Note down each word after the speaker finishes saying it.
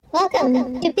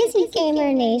Welcome to Busy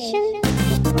Gamer Nation.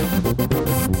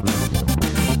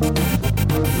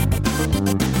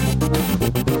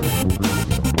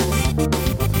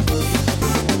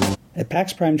 At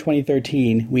PAX Prime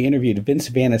 2013, we interviewed Vince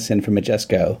Vanison from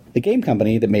Majesco, the game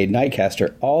company that made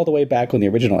Nightcaster all the way back on the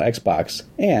original Xbox,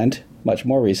 and, much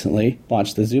more recently,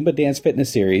 launched the Zumba Dance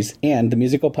Fitness series and the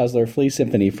musical puzzler Flea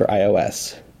Symphony for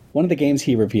iOS. One of the games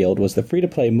he revealed was the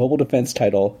free-to-play mobile defense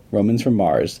title Romans from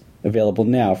Mars, available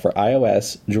now for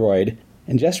iOS, Droid,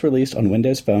 and just released on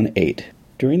Windows Phone 8.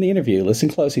 During the interview, listen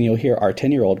close and you'll hear our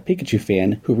 10-year-old Pikachu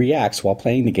fan who reacts while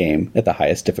playing the game at the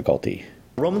highest difficulty.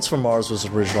 Romans from Mars was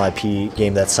an original IP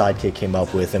game that Sidekick came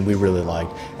up with and we really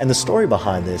liked. And the story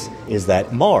behind this is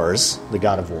that Mars, the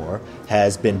god of war,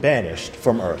 has been banished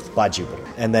from Earth by Jupiter.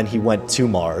 And then he went to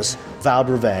Mars, vowed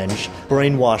revenge,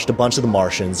 brainwashed a bunch of the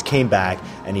Martians, came back,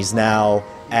 and he's now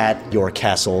at your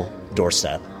castle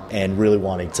doorstep and really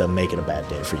wanting to make it a bad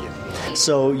day for you.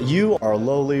 So you are a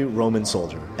lowly Roman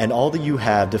soldier, and all that you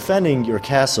have defending your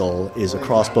castle is a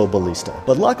crossbow ballista.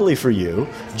 But luckily for you,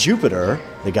 Jupiter,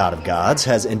 the god of gods,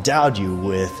 has endowed you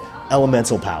with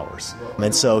elemental powers.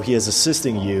 And so he is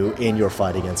assisting you in your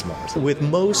fight against Mars. With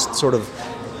most sort of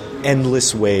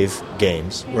endless wave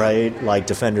games, right? Like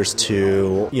Defenders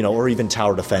 2, or even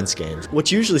tower defense games.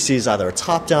 What you usually see is either a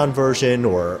top-down version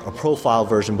or a profile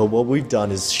version, but what we've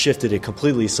done is shifted it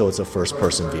completely so it's a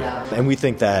first-person view. And we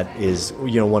think that is,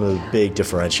 one of the big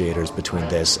differentiators between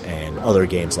this and other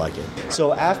games like it.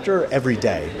 So after every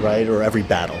day, right, or every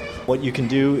battle, what you can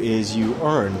do is you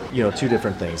earn, two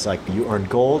different things. Like you earn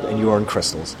gold and you earn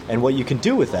crystals. And what you can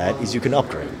do with that is you can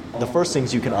upgrade. The first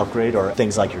things you can upgrade are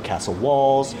things like your castle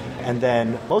walls, and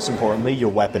then, most importantly, your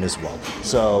weapon as well.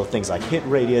 So things like hit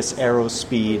radius, arrow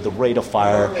speed, the rate of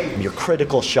fire, your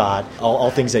critical shot, all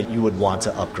things that you would want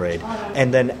to upgrade.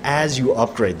 And then as you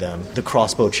upgrade them, the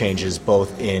crossbow changes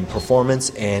both in performance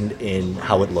and in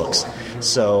how it looks.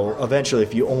 So eventually,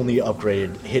 if you only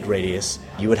upgraded hit radius,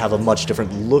 you would have a much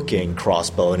different looking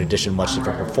crossbow, in addition, much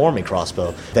different performing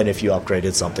crossbow, than if you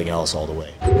upgraded something else all the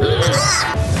way.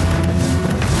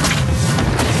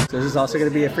 So is this also going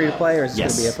to be a free-to-play, or is this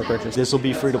going to be a for purchase? This will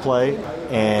be free-to-play,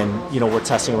 and, we're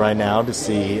testing right now to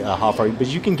see how far, but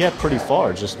you can get pretty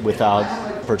far just without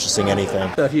purchasing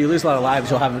anything. So if you lose a lot of lives,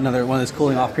 you'll have another one of those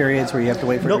cooling off periods where you have to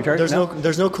wait for a recharge?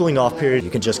 There's no cooling off period.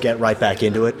 You can just get right back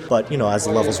into it, but, as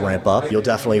the levels ramp up, you'll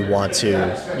definitely want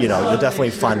to, you'll definitely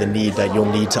find the need that you'll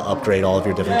need to upgrade all of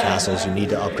your different castles, you need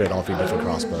to upgrade all of your different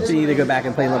crossbows. So you need to go back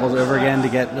and play levels over again to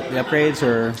get the upgrades,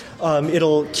 or?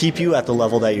 It'll keep you at the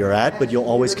level that you're at, but you'll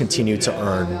always continue to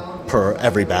earn per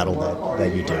every battle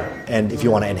that you do. And if you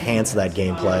want to enhance that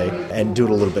gameplay and do it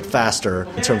a little bit faster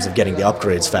in terms of getting the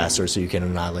upgrades faster so you can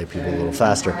annihilate people a little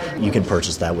faster, you can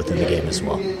purchase that within the game as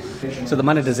well. So the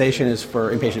monetization is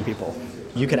for impatient people?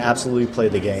 You can absolutely play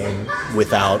the game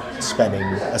without spending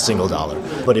a single dollar.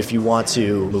 But if you want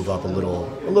to move up a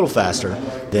little faster,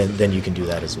 then you can do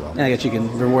that as well. And I guess you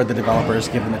can reward the developers,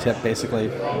 give them a tip, basically.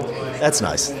 That's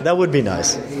nice. That would be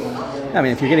nice. I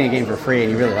mean, if you're getting a game for free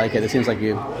and you really like it, it seems like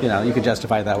you could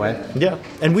justify it that way. Yeah,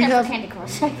 and we have Candy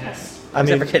Crush.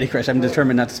 Except for Candy Crush, I'm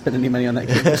determined not to spend any money on that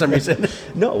game for some reason.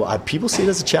 No, people see it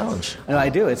as a challenge. No, I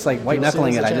do. It's like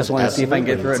white-knuckling it. I just want to see if I can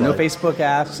get through it. No Facebook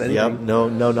apps, anything. Yep, no,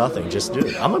 nothing. Just do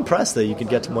it. I'm impressed that you can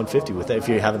get to 150 with it if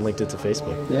you haven't linked it to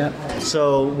Facebook. Yeah.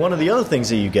 So one of the other things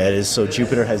that you get is,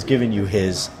 Jupiter has given you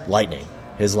his lightning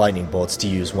bolts to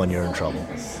use when you're in trouble.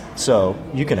 So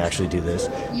you can actually do this.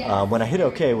 When I hit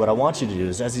OK, what I want you to do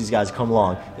is, as these guys come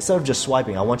along, instead of just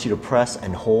swiping, I want you to press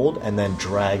and hold and then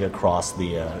drag across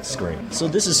the screen. So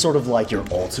this is sort of like your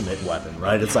ultimate weapon,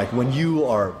 right? It's like when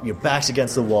your back's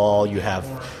against the wall, you have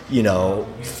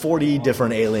 40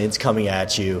 different aliens coming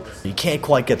at you. You can't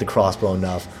quite get the crossbow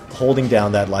enough. Holding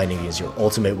down that lightning is your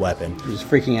ultimate weapon. You're just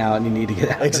freaking out and you need to get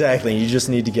out of it. Exactly. You just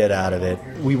need to get out of it.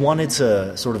 We wanted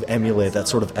to sort of emulate that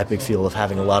sort of epic feel of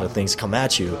having a lot of things come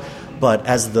at you. But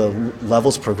as the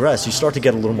levels progress, you start to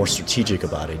get a little more strategic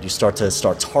about it. You start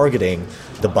targeting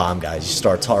the bomb guys. You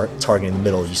start targeting the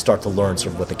middle. You start to learn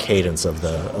sort of what the cadence of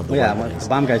the weapon is. The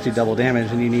bomb guys do double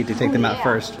damage, and you need to take them out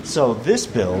first. So this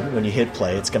build, when you hit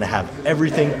play, it's going to have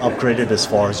everything upgraded as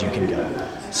far as you can go.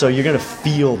 So you're going to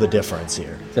feel the difference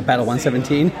here. The Battle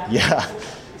 117? Yeah.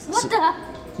 What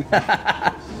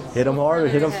the? Hit them harder,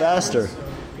 hit them faster.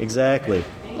 Exactly.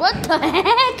 What the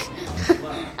heck?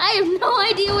 I have no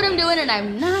idea what I'm doing, and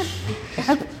I'm not.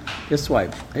 Just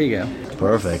swipe. There you go.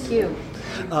 Perfect. Cube.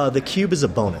 The cube is a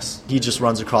bonus. He just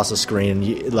runs across the screen.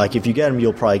 If you get him,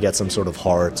 you'll probably get some sort of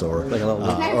heart or Can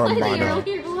I or play the mono.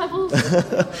 earlier levels?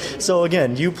 So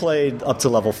again, you played up to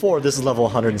level 4. This is level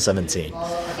 117.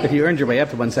 If you earned your way up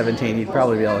to 117, you'd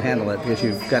probably be able to handle it because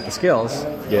you've got the skills.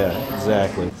 Yeah,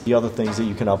 exactly. The other things that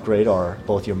you can upgrade are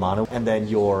both your mana and then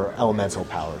your elemental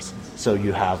powers. So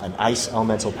you have an ice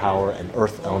elemental power, an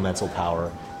earth elemental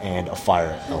power, and a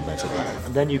fire elemental power.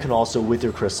 And then you can also, with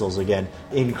your crystals, again,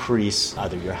 increase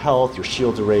either your health, your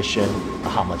shield duration,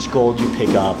 how much gold you pick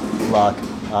up, luck.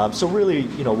 So really,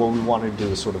 what we wanted to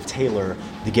do is sort of tailor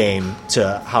the game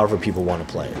to however people want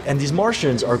to play it. And these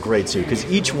Martians are great too, because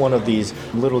each one of these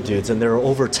little dudes, and there are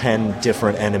over 10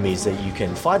 different enemies that you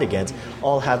can fight against,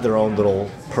 all have their own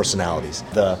little personalities.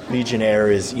 The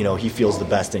Legionnaire is, he feels the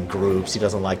best in groups. He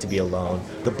doesn't like to be alone.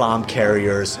 The bomb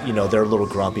carriers, they're a little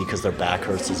grumpy because their back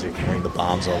hurts as you're carrying the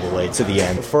bombs all the way to the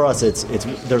end. For us,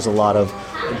 there's a lot of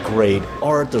great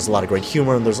art, there's a lot of great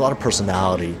humor, and there's a lot of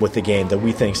personality with the game that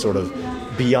we think sort of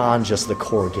beyond just the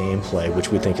core gameplay,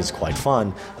 which we think is quite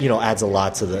fun, adds a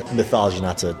lot to the mythology,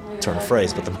 not to turn a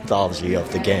phrase, but the mythology of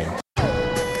the game.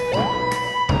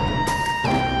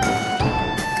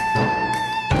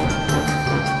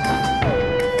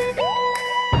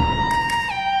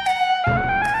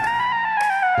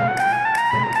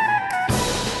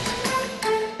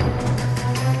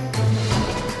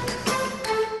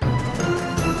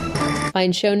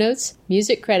 Find show notes,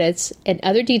 music credits, and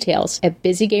other details at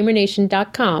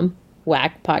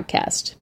busygamernation.com/WAC podcast.